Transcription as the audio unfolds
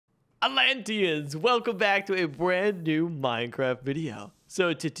Atlanteans, welcome back to a brand new Minecraft video.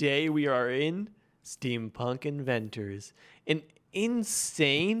 So today we are in Steampunk Inventors, an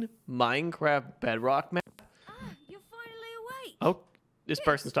insane Minecraft bedrock map. Ah, you're finally awake. Oh, this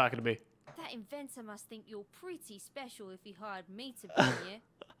person's talking to me. That inventor must think you're pretty special if he hired me to bring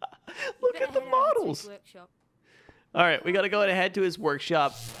you. Look at the models. All right, we got to go ahead to his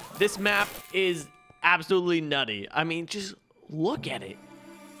workshop. This map is absolutely nutty. I mean, just look at it.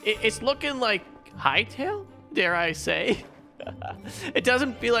 It's looking like Hightail, dare I say. It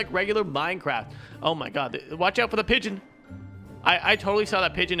doesn't feel like regular Minecraft. Oh my god, watch out for the pigeon. I totally saw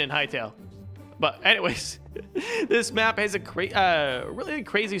that pigeon in Hightail. But anyways, this map has a really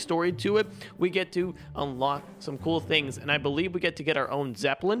crazy story to it. We get to unlock some cool things, and I believe we get to get our own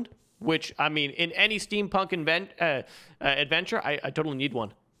zeppelin, which, I mean, in any steampunk adventure, I totally need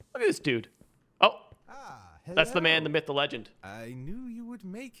one. Look at this dude. Oh, that's the man, the myth, the legend. I knew you would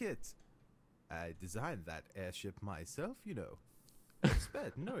make it. I designed that airship myself, you know.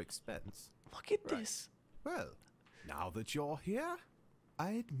 No expense. Look at this. Well, now that you're here, I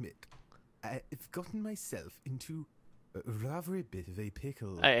admit I've gotten myself into rather a bit of a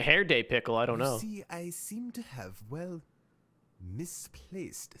pickle. A hair day pickle, I don't know. You see, I seem to have, well,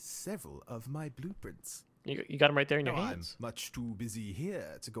 misplaced several of my blueprints. You got them right there in your Now, hands. I'm much too busy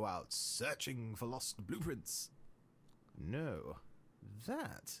here to go out searching for lost blueprints. No,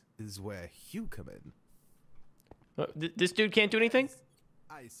 that is where you come in. This dude can't do anything?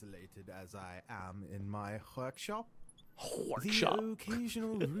 Isolated as I am in my workshop, Workshop. the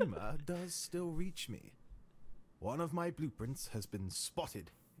occasional rumor does still reach me. One of my blueprints has been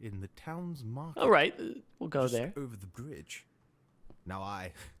spotted in the town's market. All right, we'll go just there. over the bridge. Now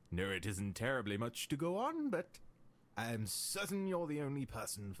I know it isn't terribly much to go on, but I am certain you're the only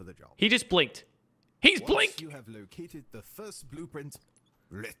person for the job. He just blinked. He's Once blinked. you have located the first blueprint,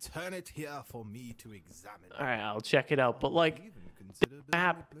 return it here for me to examine. All right, I'll check it out. But like, the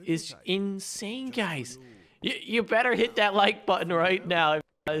map is insane, guys. You better hit that like button right now if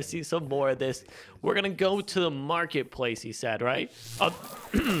you want to see some more of this. We're gonna go to the marketplace, he said, right?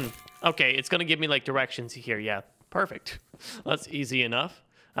 Okay, it's gonna give me like directions here. Yeah, perfect. That's easy enough.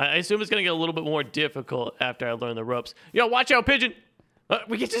 I assume it's gonna get a little bit more difficult after I learn the ropes. Yo, watch out, pigeon!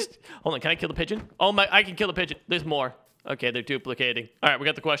 We can just hold on. Can I kill the pigeon? Oh my! I can kill the pigeon. There's more. Okay, they're duplicating. All right, we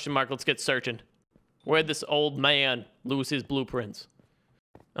got the question mark. Let's get searching. Where'd this old man lose his blueprints?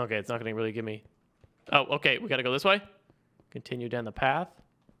 Okay, it's not gonna really give me. Oh, okay. We gotta go this way. Continue down the path.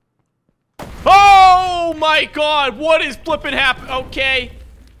 Oh my God! What is flipping happen? Okay.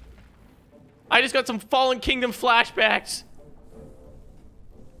 I just got some Fallen Kingdom flashbacks.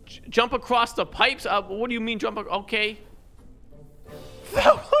 Jump across the pipes? What do you mean jump? Okay.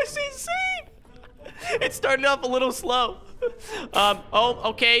 That was insane. It started off a little slow. Oh,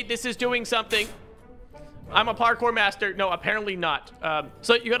 okay. This is doing something. I'm a parkour master. No, apparently not.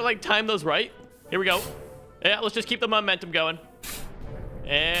 So you gotta like time those right. Here we go. Yeah, let's just keep the momentum going.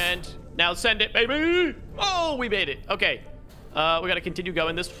 And now send it, baby. Oh, we made it. Okay. We gotta continue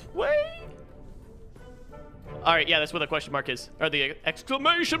going this way. All right, yeah, that's where the question mark is. Or the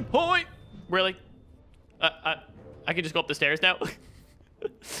exclamation point. Really? I can just go up the stairs now.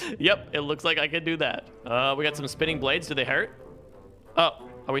 Yep, it looks like I can do that. We got some spinning blades. Do they hurt? Oh,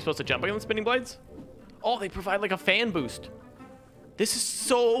 are we supposed to jump on the spinning blades? Oh, they provide like a fan boost. This is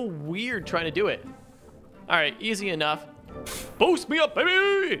so weird trying to do it. All right, easy enough. Boost me up,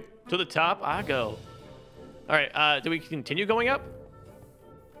 baby! To the top I go. All right, do we continue going up?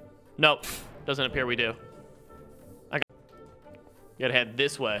 Nope, doesn't appear we do. Gotta head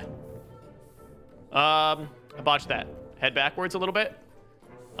this way. I botched that. Head backwards a little bit.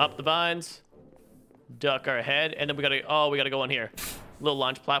 Up the vines. Duck our head. And then we gotta, we gotta go on here. Little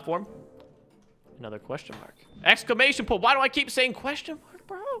launch platform. Another question mark. Exclamation point. Why do I keep saying question mark,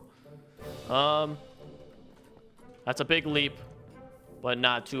 bro? That's a big leap, but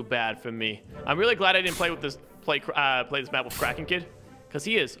not too bad for me. I'm really glad I didn't play with this, play this map with Kraken Kid, because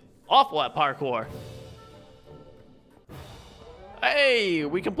he is awful at parkour. Hey,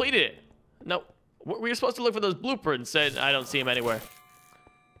 we completed it. No, we were supposed to look for those blueprints, and I don't see them anywhere.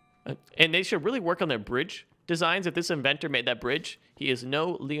 And they should really work on their bridge designs. If this inventor made that bridge, he is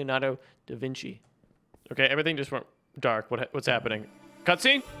no Leonardo da Vinci. Okay, everything just went dark. What's happening?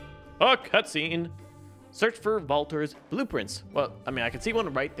 Cutscene? Oh, cutscene. Search for Walter's blueprints. Well, I mean, I can see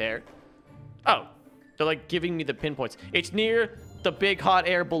one right there. Oh, they're like giving me the pinpoints. It's near the big hot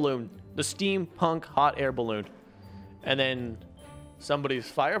air balloon, the steampunk hot air balloon. And then somebody's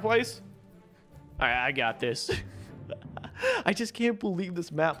fireplace. All right, I got this. I just can't believe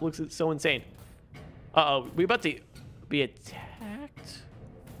this map looks so insane. Uh-oh, we about to be attacked?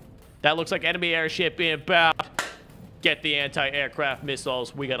 That looks like enemy airship inbound. Get the anti-aircraft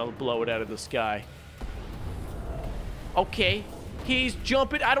missiles. We gotta blow it out of the sky. Okay. He's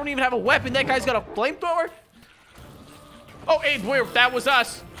jumping. I don't even have a weapon. That guy's got a flamethrower. Oh, hey, that was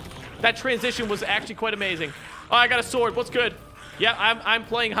us. That transition was actually quite amazing. Oh, I got a sword. What's good? Yeah, I'm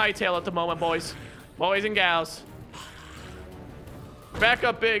playing hightail at the moment, boys. Boys and gals. Back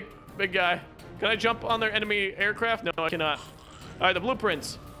up, big guy. Can I jump on their enemy aircraft? No, I cannot. All right, the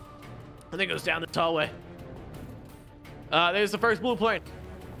blueprints. I think it goes down this hallway. There's the first blueprint.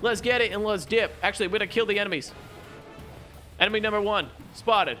 Let's get it and let's dip. Actually, we're gonna kill the enemies. Enemy number 1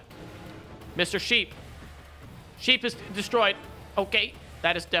 spotted. Mr. Sheep. Sheep is destroyed. Okay,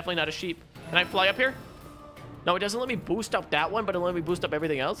 that is definitely not a sheep. Can I fly up here? No, it doesn't let me boost up that one, but it'll let me boost up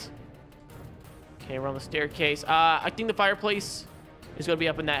everything else. Okay, we're on the staircase. I think the fireplace is gonna be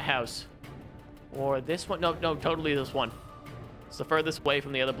up in that house. Or this one. No, totally this one. It's the furthest away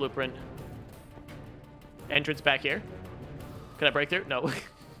from the other blueprint. Entrance back here. Can I break through? No.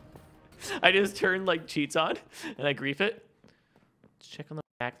 I just turned like cheats on and I grief it. Let's check on the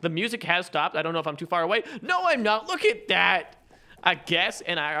back. The music has stopped. I don't know if I'm too far away. No, I'm not. Look at that. I guess.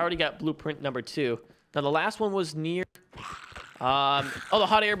 And I already got blueprint number 2. Now the last one was near. Oh, the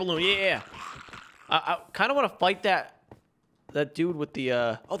hot air balloon. Yeah. I kind of want to fight that dude with the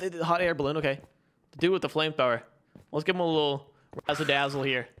oh, the hot air balloon. Okay. The dude with the flamethrower. Let's give him a little razzle dazzle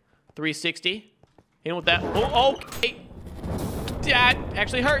here. 360. Hit him with that. Oh, okay. That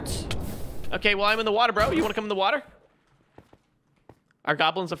actually hurts. Okay, well, I'm in the water, bro. You want to come in the water? Are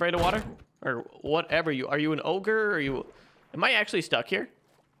goblins afraid of water? Or whatever you... Are you an ogre? Or are you... Am I actually stuck here?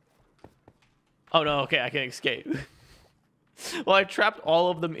 Oh, no. Okay, I can escape. Well, I've trapped all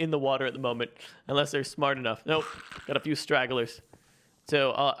of them in the water at the moment. Unless they're smart enough. Nope. Got a few stragglers.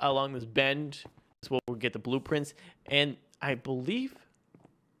 So, along this bend is where we'll get the blueprints. And I believe...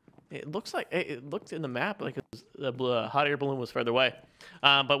 It looks like it looked in the map like the hot air balloon was further away.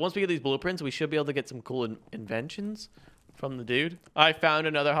 But once we get these blueprints, we should be able to get some cool inventions from the dude. I found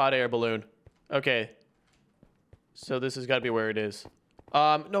another hot air balloon. Okay. So this has got to be where it is.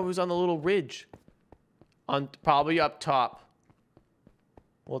 No, it was on the little ridge. Probably up top.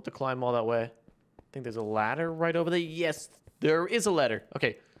 We'll have to climb all that way. I think there's a ladder right over there. Yes, there is a ladder.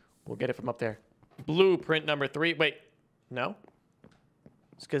 Okay. We'll get it from up there. Blueprint number 3. Wait. No?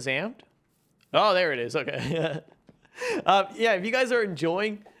 Skazammed? Oh, there it is. Okay. Yeah, if you guys are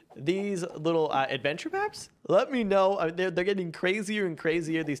enjoying these little adventure maps, let me know. They're getting crazier and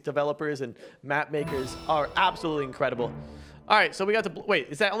crazier. These developers and map makers are absolutely incredible. All right, so we got the... Wait,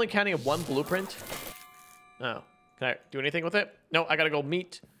 is that only counting of 1 blueprint? No. Can I do anything with it? No, I got to go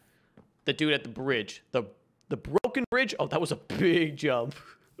meet the dude at the bridge. The broken bridge? Oh, that was a big jump.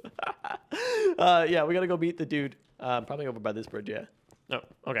 Yeah, we got to go meet the dude. Probably over by this bridge, yeah. No,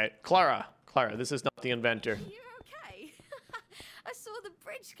 okay. Clara, this is not the inventor. You're okay. I saw the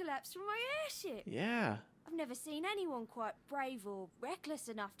bridge collapse from my airship. Yeah. I've never seen anyone quite brave or reckless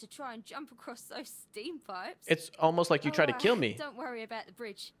enough to try and jump across those steam pipes. It's almost like you tried to kill me. Don't worry about the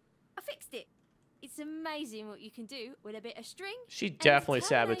bridge. I fixed it. It's amazing what you can do with a bit of string. She definitely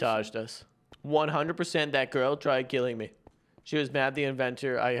sabotaged us. 100% that girl tried killing me. She was mad the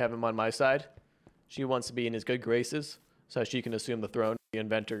inventor. I have him on my side. She wants to be in his good graces so she can assume the throne of the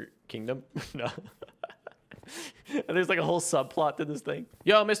inventor kingdom. No. And there's like a whole subplot to this thing.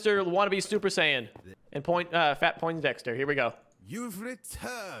 Yo, Mr. Wannabe Super Saiyan. And Fat Poindexter. Here we go. You've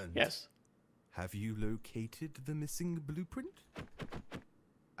returned. Yes. Have you located the missing blueprint?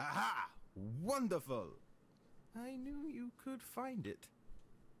 Aha! Wonderful. I knew you could find it.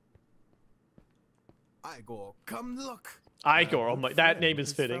 Igor, come look. Igor, oh my, that name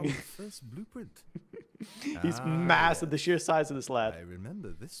is fitting. First blueprint. He's massive, the sheer size of this lad. I remember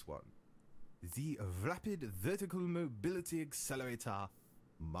this one. The Rapid Vertical Mobility Accelerator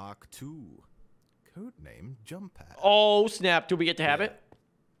Mark II. Codename Jump Pad. Oh, snap. Do we get to have it?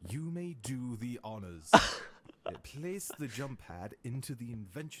 You may do the honors. Place the jump pad into the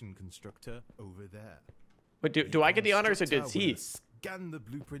invention constructor over there. But do I get the honors or does he? Scan the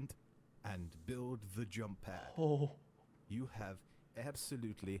blueprint and build the jump pad. Oh. You have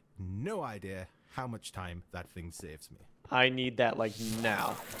absolutely no idea how much time that thing saves me. I need that like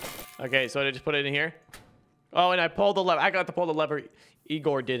now. Okay, so I just put it in here. Oh, and I pulled the lever. I got to pull the lever.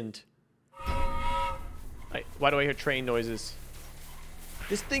 Igor didn't. Why do I hear train noises?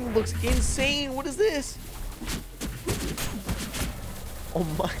 This thing looks insane. What is this? Oh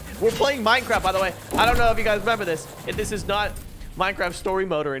my. We're playing Minecraft, by the way. I don't know if you guys remember this. This is not Minecraft story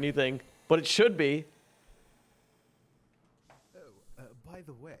mode or anything, but it should be. Oh, by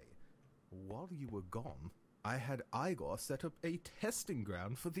the way, while you were gone, I had Igor set up a testing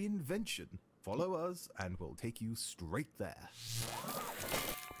ground for the invention. Follow us, and we'll take you straight there.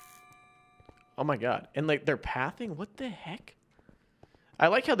 Oh my god. And like they're pathing? What the heck? I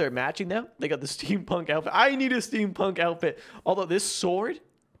like how they're matching them. They got the steampunk outfit. I need a steampunk outfit. Although this sword,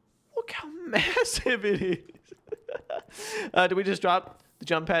 look how massive it is. Do we just drop the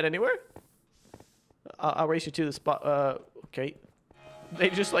jump pad anywhere? I'll race you to the spot. Okay.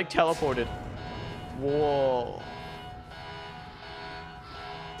 They just like teleported. Whoa.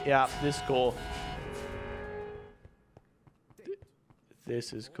 Yeah, this is cool.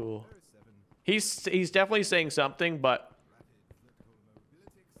 This is cool. He's definitely saying something, but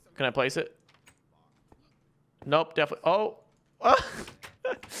can I place it? Nope, definitely. Oh.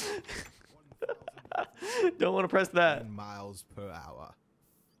 Don't want to press that. Miles per hour.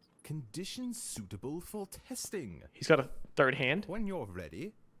 Conditions suitable for testing. He's got a third hand. When you're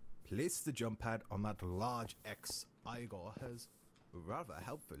ready, place the jump pad on that large X Igor has rather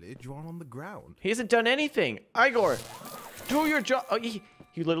helpfully drawn on the ground. He hasn't done anything. Igor, do your job. Oh, he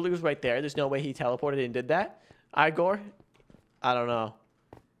literally was right there. There's no way he teleported and did that. Igor, I don't know.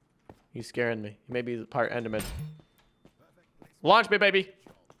 He's scaring me. Maybe he's part Enderman. Launch me, baby.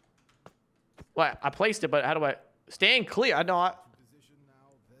 Well, I placed it, but how do I stand clear? I know.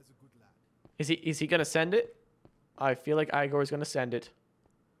 Is he gonna send it? I feel like Igor is gonna send it.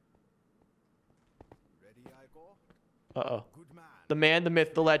 Uh-oh. The man, the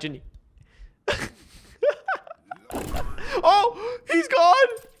myth, the legend. Oh, he's gone.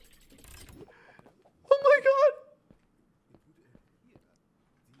 Oh my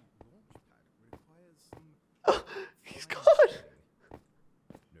god. He's gone.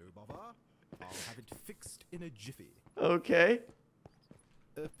 No bother. I'll have it fixed in a jiffy. Okay.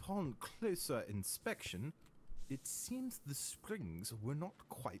 Upon closer inspection, it seems the springs were not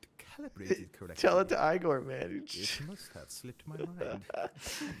quite calibrated correctly. Tell it to Igor, man. It must have slipped my mind.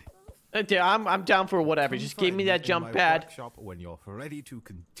 I'm down for whatever. Just give me that jump pad. Workshop when you're ready to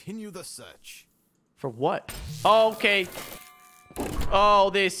continue the search. For what? Oh, okay. Oh,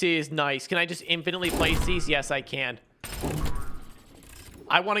 this is nice. Can I just infinitely place these? Yes, I can.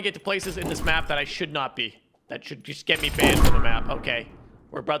 I want to get to places in this map that I should not be. That should just get me banned from the map. Okay.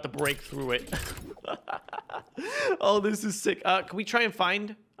 We're about to break through it. Oh, this is sick. Can we try and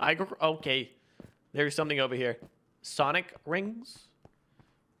find Igor? Okay. There's something over here. Sonic rings?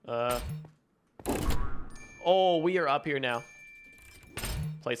 Oh, we are up here now.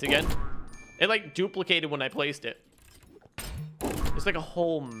 Place again. It like duplicated when I placed it. There's like a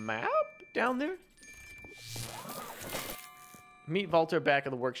whole map down there. Meet Walter back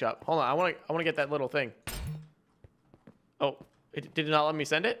at the workshop. Hold on, I want to get that little thing. Oh, did it not let me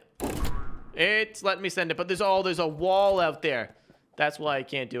send it? It's letting me send it, but there's a wall out there. That's why I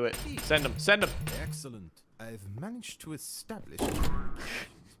can't do it. Send him. Send him. Excellent. I've managed to establish communications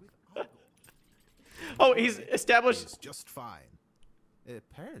with Igor. Oh, he's established. It's just fine.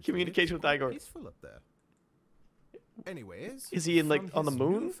 Apparently, Communication with Igor. Peaceful up there. Anyways, Is he in like on the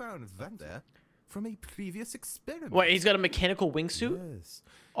moon? Found vendor from a previous experiment. Wait, he's got a mechanical wingsuit? Yes.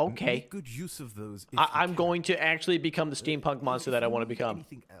 Okay. Make good use of those. If I'm you going to actually become the steampunk monster that I want to become.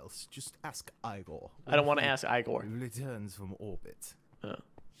 Anything else? Just ask Igor. I don't want to ask Igor. Returns from orbit.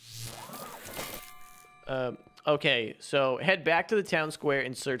 Okay, so head back to the town square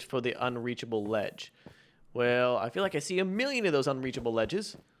and search for the unreachable ledge. Well, I feel like I see a million of those unreachable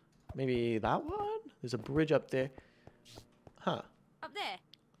ledges. Maybe that one? There's a bridge up there. Huh. Up there.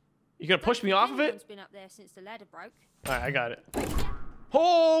 You gonna push me off of it? It's been up there since the ladder broke. Alright, I got it.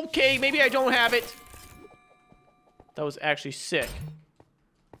 Okay, maybe I don't have it. That was actually sick.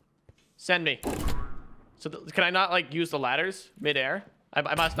 Send me. So can I not like use the ladders mid-air?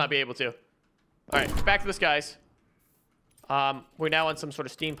 I must not be able to. Alright, back to the skies. We're now on some sort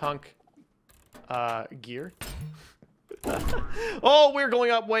of steampunk gear. Oh, we're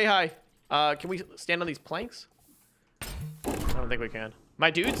going up way high. Can we stand on these planks? I don't think we can. My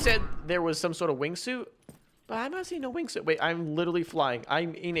dude said there was some sort of wingsuit, but I'm not seeing no wingsuit. Wait, I'm literally flying.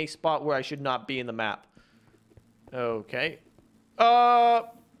 I'm in a spot where I should not be in the map. Okay. I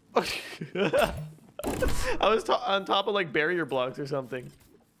was on top of like barrier blocks or something.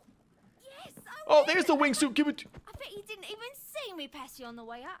 Yes. Oh, there's the wingsuit. Give it to... I bet you didn't even see me pass you on the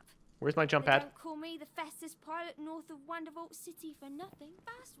way up. Where's my jump They pad? don't call me the fastest pilot north of Wondervault City for nothing.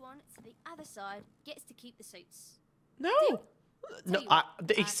 Fast one to the other side gets to keep the suits. No. No, Tell you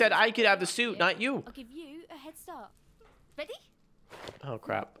what, he said I could have the suit, not you. I'll give you a head start. Ready? Oh,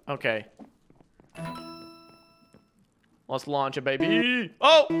 crap. Okay. Let's launch it, baby.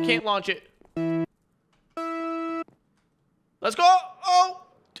 Oh, can't launch it. Let's go. Oh,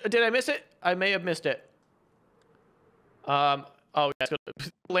 did I miss it? I may have missed it. Oh, yeah,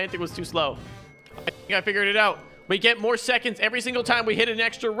 landing was too slow. I think I figured it out. We get more seconds every single time we hit an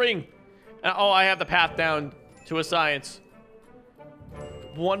extra ring. Oh, I have the path down to a science.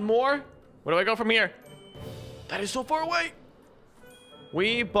 One more? Where do I go from here? That is so far away.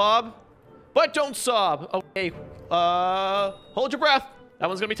 Weave, bob, but don't sob. Okay, hold your breath. That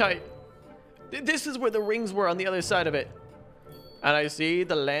one's gonna be tight. This is where the rings were on the other side of it. And I see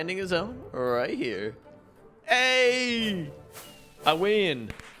the landing zone right here. Hey! I win.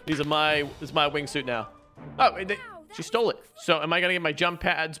 This is my wingsuit now. Oh, she stole it. So am I gonna get my jump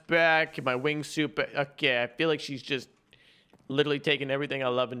pads back? My wingsuit back? Okay, I feel like she's just literally taking everything I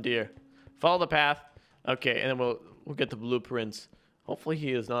love and dear. Follow the path. Okay, and then we'll get the blueprints. Hopefully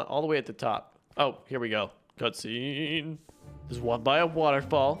he is not all the way at the top. Oh, here we go. Cutscene. There's one by a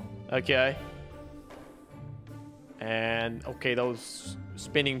waterfall. Okay. And okay, those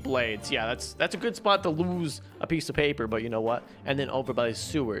spinning blades. Yeah, that's a good spot to lose a piece of paper, but you know what? And then over by the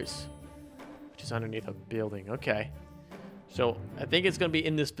sewers, which is underneath a building. Okay. So I think it's gonna be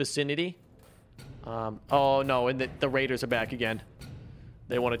in this vicinity. Oh no, and the raiders are back again.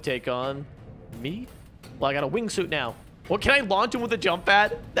 They want to take on me? Well, I got a wingsuit now. Well, can I launch him with a jump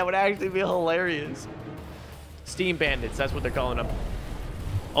pad? That would actually be hilarious. Steam bandits, that's what they're calling them.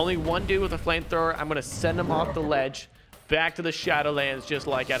 Only one dude with a flamethrower. I'm gonna send him off the ledge back to the Shadowlands, just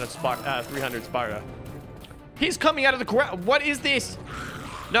like out of 300 Sparta. He's coming out of the ground. What is this?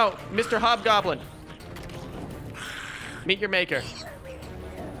 No, Mr. Hobgoblin. Meet your maker.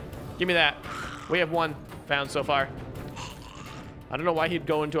 Give me that. We have one found so far. I don't know why he'd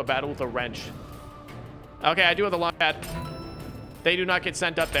go into a battle with a wrench. Okay, I do have the launch pad. They do not get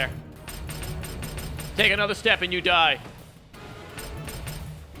sent up there. Take another step and you die.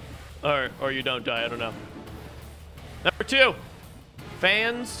 Or you don't die, I don't know. Number 2.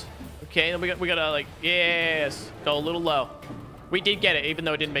 Fans. Okay, then we gotta like, yes, go a little low. We did get it, even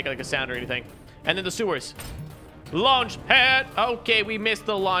though it didn't make like a sound or anything. And then the sewers. Launch pad. Okay, we missed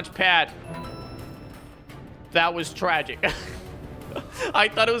the launch pad. That was tragic. I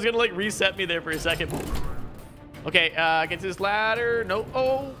thought it was gonna like reset me there for a second. Okay, get to this ladder. No,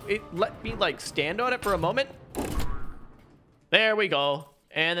 oh, it let me like stand on it for a moment. There we go.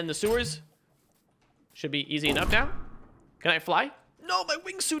 And then the sewers should be easy enough now. Can I fly? No, my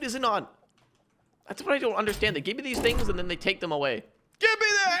wingsuit isn't on. That's what I don't understand. They give me these things and then they take them away. Give me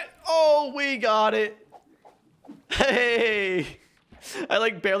that! Oh, we got it. Hey! I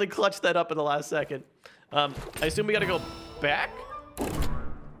like barely clutched that up in the last second. I assume we gotta go back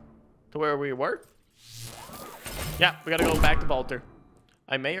to where we were. Yeah, we gotta go back to Balter.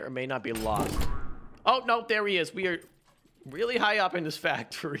 I may or may not be lost. Oh, no, there he is. We are really high up in this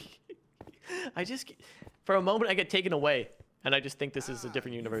factory. For a moment, I get taken away. And I just think this is a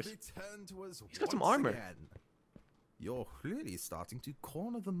different universe. He's got some armor. Again. You're really starting to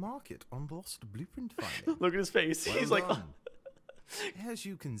corner the market on lost blueprint finding. Look at his face. Well He's like, done. As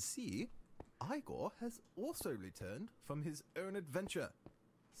you can see, Igor has also returned from his own adventure.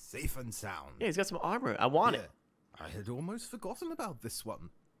 Safe and sound. Yeah, he's got some armor. I want it. I had almost forgotten about this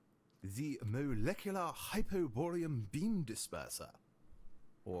one. The molecular hypoborean beam disperser.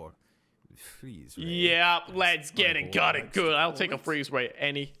 Or freeze ray. Yeah, let's get it. Got it. Good. I'll take a freeze ray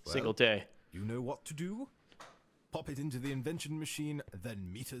any single day. You know what to do? Pop it into the invention machine,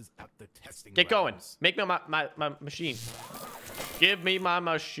 then meet us at the testing Get going. grounds. Make me my machine. Give me my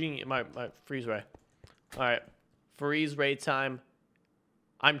machine. My freeze ray. All right. Freeze ray time.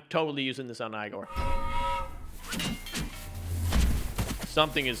 I'm totally using this on Igor.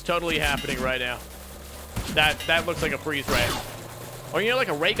 Something is totally happening right now. That looks like a freeze ray. Or, you know, like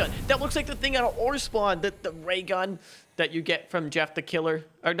a ray gun. That looks like the thing out of Ore Spawn. The ray gun that you get from Jeff the Killer.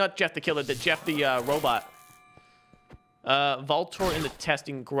 Or not Jeff the Killer, the Jeff the robot. Voltor in the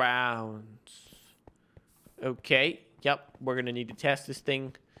testing grounds. Okay. Yep. We're going to need to test this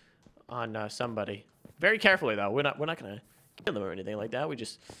thing on somebody. Very carefully, though. We're not going to kill them or anything like that. We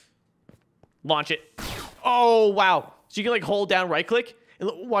just launch it. Oh, wow. So you can, like, hold down right-click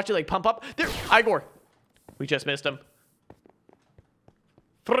and watch it, like, pump up. There. Igor. We just missed him.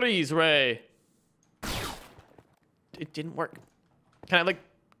 Freeze ray. It didn't work. Can I like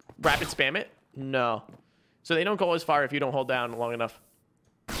rapid spam it? No. So they don't go as far if you don't hold down long enough.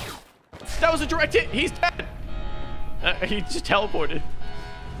 That was a direct hit. He's dead. He just teleported.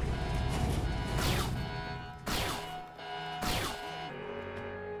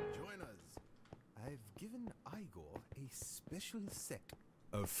 Join us. I've given Igor a special set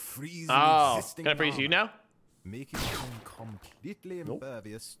of freeze resisting can I freeze you now? making him completely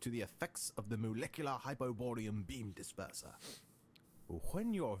impervious to the effects of the molecular hypoborean beam disperser.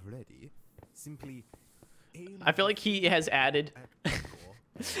 When you're ready, simply I feel like he has added.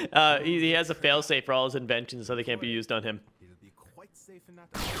 He has a failsafe for all his inventions, so they can't be used on him. It'll be quite safe in that.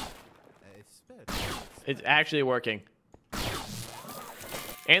 It's actually working.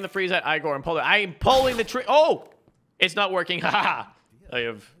 And the freeze at Igor and Polar. I am pulling the tree. Oh! It's not working. Haha! I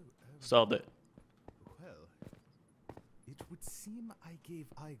have solved it. Well, it would seem I gave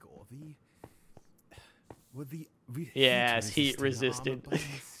Igor the Yes, heat resistant.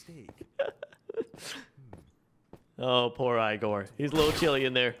 Oh, poor Igor. He's a little chilly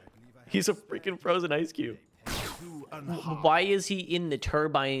in there. He's a freaking frozen ice cube. Why is he in the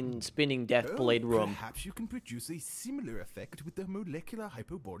turbine spinning death blade room? Perhaps you can produce a similar effect with the molecular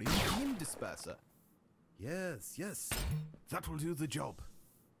hypoborean beam disperser. Yes, that will do the job.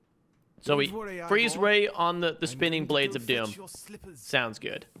 So we freeze ray on the spinning blades of doom. Sounds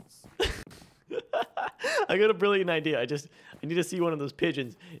good. I got a brilliant idea. I need to see one of those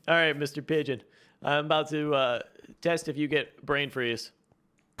pigeons. All right, Mr. Pigeon. I'm about to test if you get brain freeze.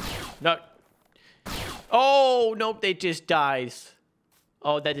 No. Oh, nope, they just dies.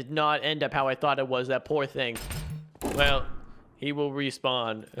 Oh, that did not end up how I thought it was. That poor thing. Well, he will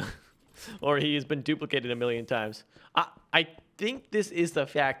respawn. Or he has been duplicated a million times. I think this is the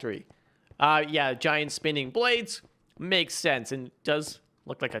factory. Yeah, giant spinning blades. Makes sense and does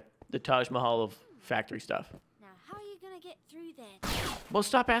look like the Taj Mahal of factory stuff. Now, how are you gonna get through there? Well,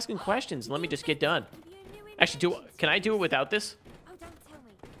 stop asking questions. Let me just get done. Actually, can I do it without this? Oh, don't tell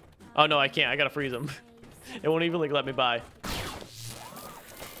me. Oh, no, I can't. I gotta freeze them. It won't even, like, let me by.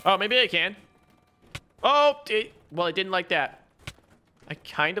 Oh, maybe I can. Oh, well, I didn't like that. I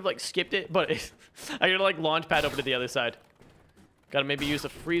kind of, like, skipped it, but I gotta, like, launch pad over to the other side. Gotta maybe use the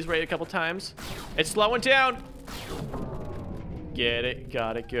freeze ray a couple times. It's slowing down. Get it.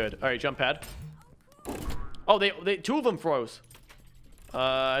 Got it. Good. All right, jump pad. Oh, two of them froze.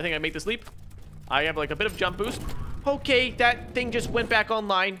 I think I make this leap. I have, like, a bit of jump boost. Okay, that thing just went back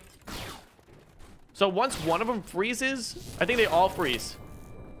online. So once one of them freezes, I think they all freeze.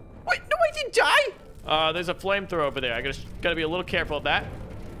 Wait, no, I didn't die. There's a flamethrower over there. I gotta be a little careful of that.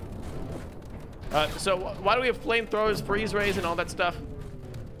 So why do we have flamethrowers, freeze rays, and all that stuff?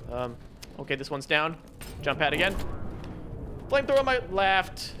 Okay, this one's down. Jump pad again. Flamethrower on my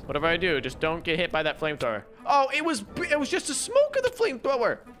left. Whatever I do, just don't get hit by that flamethrower. Oh, it was just the smoke of the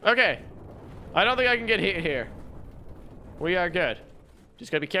flamethrower. Okay, I don't think I can get hit here. We are good.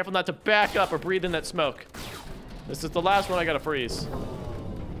 Just gotta be careful not to back up or breathe in that smoke. This is the last one I gotta freeze.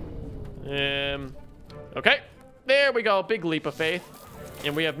 Okay, there we go. Big leap of faith,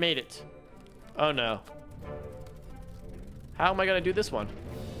 and we have made it. Oh no. How am I gonna do this one?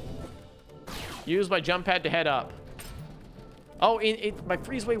 Use my jump pad to head up. Oh, my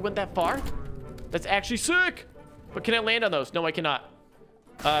freeze ray went that far? That's actually sick! But can I land on those? No, I cannot.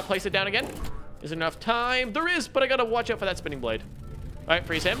 Place it down again. Is there enough time? There is, but I gotta watch out for that spinning blade. All right,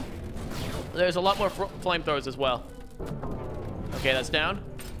 freeze him. There's a lot more flamethrowers as well. Okay, that's down.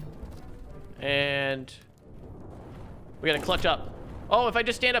 And we gotta clutch up. Oh, if I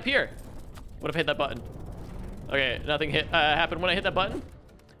just stand up here. What if I hit that button? Okay, nothing happened when I hit that button.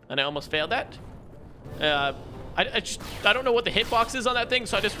 And I almost failed that. I don't know what the hitbox is on that thing,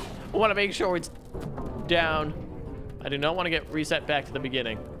 so I just want to make sure it's down. I do not want to get reset back to the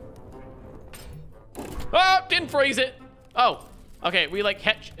beginning. Oh, didn't freeze it. Oh, okay, we like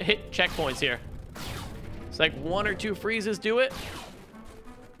hit checkpoints here. It's like 1 or 2 freezes do it.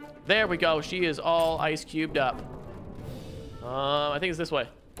 There we go. She is all ice cubed up. I think it's this way.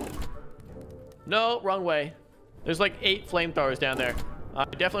 No, wrong way. There's like 8 flamethrowers down there. I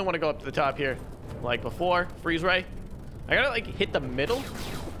definitely want to go up to the top here. Like before, freeze ray. I gotta like hit the middle.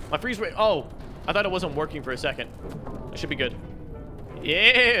 My freeze ray. Oh, I thought it wasn't working for a second. That should be good.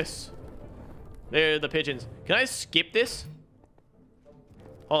 Yes. There are the pigeons. Can I skip this?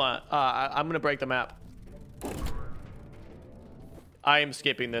 Hold on. I'm gonna break the map. I am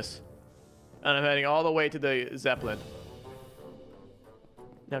skipping this. And I'm heading all the way to the zeppelin.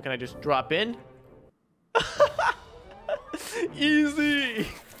 Now can I just drop in? Easy.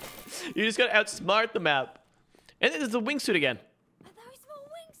 You just gotta outsmart the map. And there's the wingsuit again. Are those more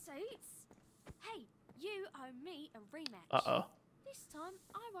wingsuits? Hey, you owe me a rematch. Uh-oh. This time,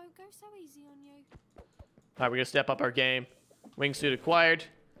 I won't go so easy on you. All right, we're gonna step up our game. Wingsuit acquired.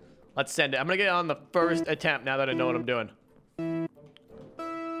 Let's send it. I'm gonna get on the first attempt now that I know what I'm doing.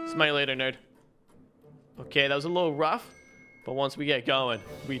 Smile you later, nerd. Okay, that was a little rough, but once we get going,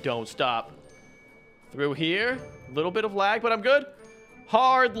 we don't stop. Through here, a little bit of lag, but I'm good.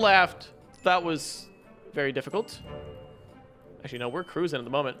 Hard left. That was very difficult. Actually, no, we're cruising at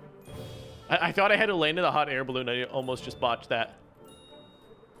the moment. I thought I had to land in the hot air balloon. I almost just botched that.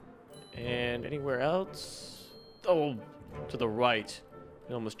 And anywhere else? Oh, to the right.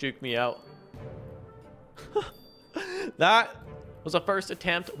 It almost juked me out. That was a first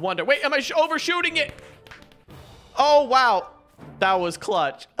attempt wonder. Wait, am I overshooting it? Oh, wow. That was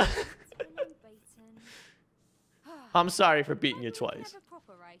clutch. I'm sorry for beating you twice. Have a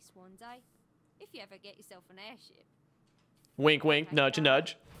proper race one day, if you ever get yourself an airship. Wink, wink, nudge,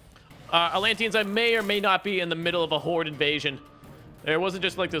 nudge. Atlanteans, I may or may not be in the middle of a horde invasion. There wasn't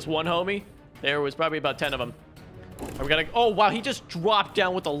just like this one homie. There was probably about 10 of them. Are we gonna... Oh, wow, he just dropped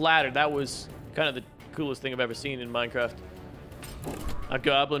down with a ladder. That was kind of the coolest thing I've ever seen in Minecraft. A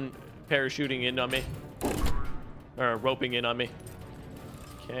goblin parachuting in on me. Or roping in on me.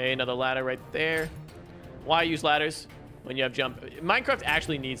 Okay, another ladder right there. Why use ladders when you have jump? Minecraft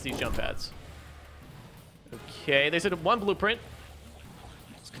actually needs these jump pads. Okay, they said one blueprint.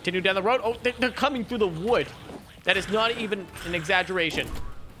 Let's continue down the road. Oh, they're coming through the wood. That is not even an exaggeration.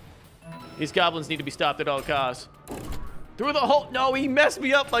 These goblins need to be stopped at all costs. Through the hole. No, he messed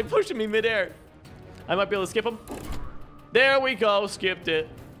me up by pushing me midair. I might be able to skip him. There we go. Skipped it.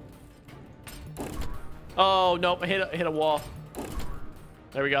 Oh, nope. I hit a wall.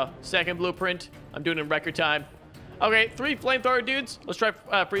 There we go. Second blueprint. I'm doing it in record time. Okay, 3 flamethrower dudes. Let's try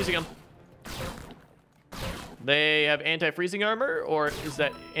freezing them. They have anti-freezing armor, or is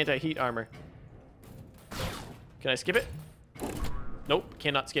that anti-heat armor? Can I skip it? Nope,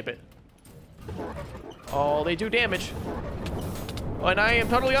 cannot skip it. Oh, they do damage. Oh, and I am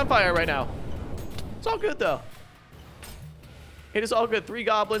totally on fire right now. It's all good, though. It is all good. 3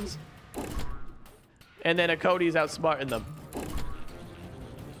 goblins. And then a Cody's outsmarting them.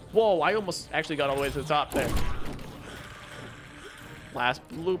 Whoa, I almost actually got all the way to the top there. Last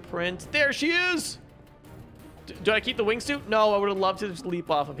blueprint. There she is! Do I keep the wingsuit? No, I would have loved to just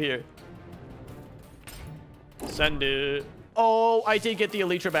leap off of here. Send it. Oh, I did get the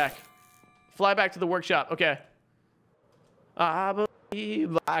Elytra back. Fly back to the workshop. Okay. I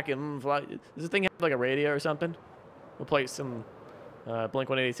believe I can fly. Does this thing have like a radio or something? We'll play some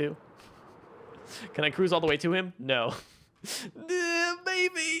Blink-182. Can I cruise all the way to him? No.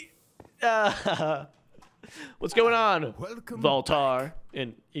 Maybe. What's going on? Welcome Voltar back.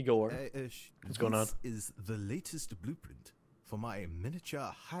 and Igor. What's going on? This is the latest blueprint for my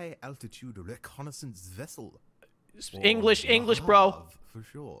miniature high-altitude reconnaissance vessel. English, Maharv bro. For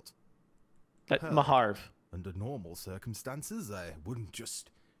short. That Hell, Maharv. Under normal circumstances, I wouldn't just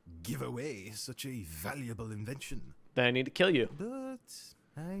give away such a valuable invention. Then I need to kill you. But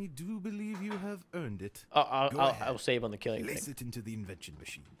I do believe you have earned it. I'll save on the killing Place thing. it into the invention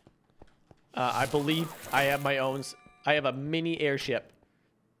machine. I believe I have my own. I have a mini airship.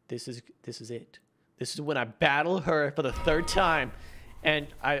 This is it. This is when I battle her for the 3rd time, and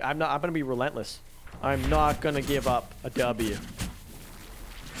I'm gonna be relentless. I'm not gonna give up a W.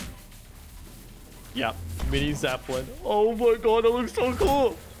 Yeah, mini zeppelin. Oh my god, it looks so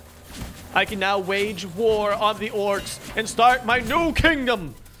cool. I can now wage war on the orcs and start my new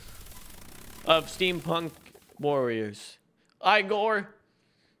kingdom of steampunk warriors. Igor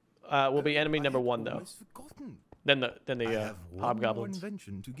will be enemy number 1 though. Forgotten. Then the I have one hobgoblins. more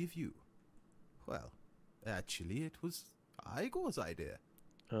invention to give you. Well, actually, it was Igor's idea.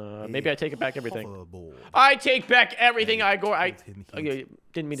 Maybe I take it back everything. Hoverboard. I take back everything, Igor. I told him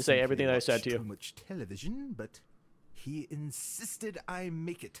didn't mean to say everything that I said to Too you. much television, but he insisted I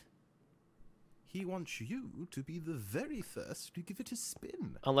make it. He wants you to be the very first to give it a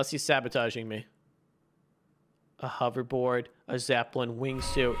spin. Unless he's sabotaging me. A hoverboard, a zeppelin,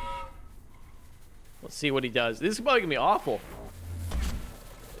 wingsuit. Let's see what he does. This is probably gonna be awful.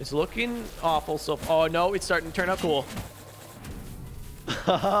 It's looking awful. So, oh no, it's starting to turn out cool.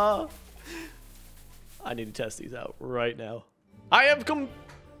 I need to test these out right now. I have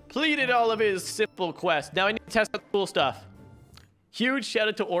completed all of his simple quests. Now I need to test out the cool stuff. Huge shout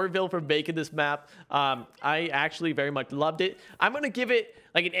out to Orville for making this map. I actually very much loved it. I'm going to give it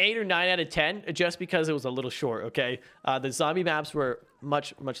like an 8 or 9 out of 10 just because it was a little short, okay? The zombie maps were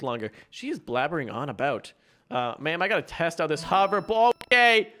much, much longer. She is blabbering on about. Man, I got to test out this hoverboard.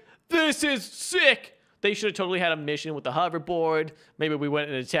 Okay, this is sick. They should have totally had a mission with the hoverboard. Maybe we went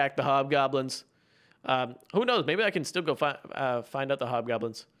and attacked the hobgoblins. Who knows? Maybe I can still go find out the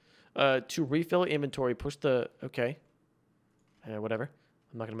hobgoblins. To refill inventory, push the... Okay. Whatever.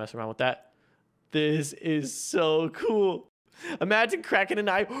 I'm not going to mess around with that. This is so cool. Imagine Kraken and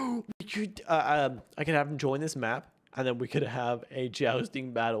I... we could, I could have him join this map, and then we could have a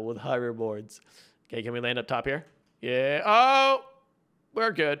jousting battle with hoverboards. Okay, can we land up top here? Yeah. Oh!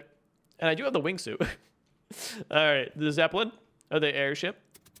 We're good. And I do have the wingsuit. All right, the zeppelin or the airship.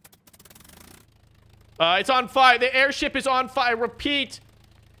 It's on fire. The airship is on fire. Repeat.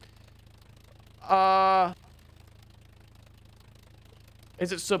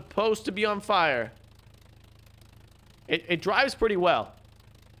 Is it supposed to be on fire? It drives pretty well.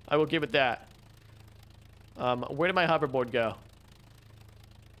 I will give it that. Where did my hoverboard go?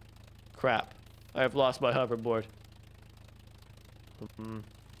 Crap. I have lost my hoverboard.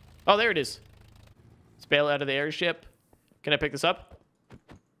 Oh, there it is. Let's bail out of the airship. Can I pick this up?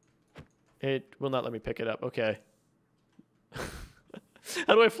 It will not let me pick it up. Okay.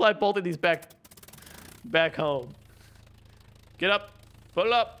 How do I fly both of these back home? Get up.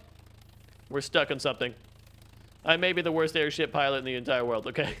 Pull up. We're stuck on something. I may be the worst airship pilot in the entire world.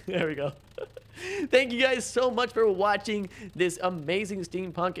 Okay, there we go. Thank you guys so much for watching this amazing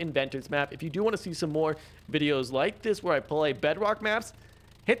Steampunk Inventors map. If you do want to see some more videos like this where I play Bedrock maps,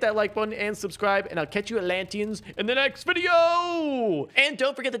 hit that like button and subscribe, and I'll catch you Atlanteans in the next video! And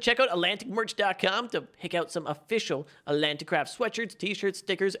don't forget to check out AtlanticMerch.com to pick out some official Atlanticraft sweatshirts, t-shirts,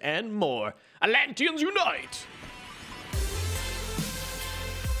 stickers, and more. Atlanteans unite!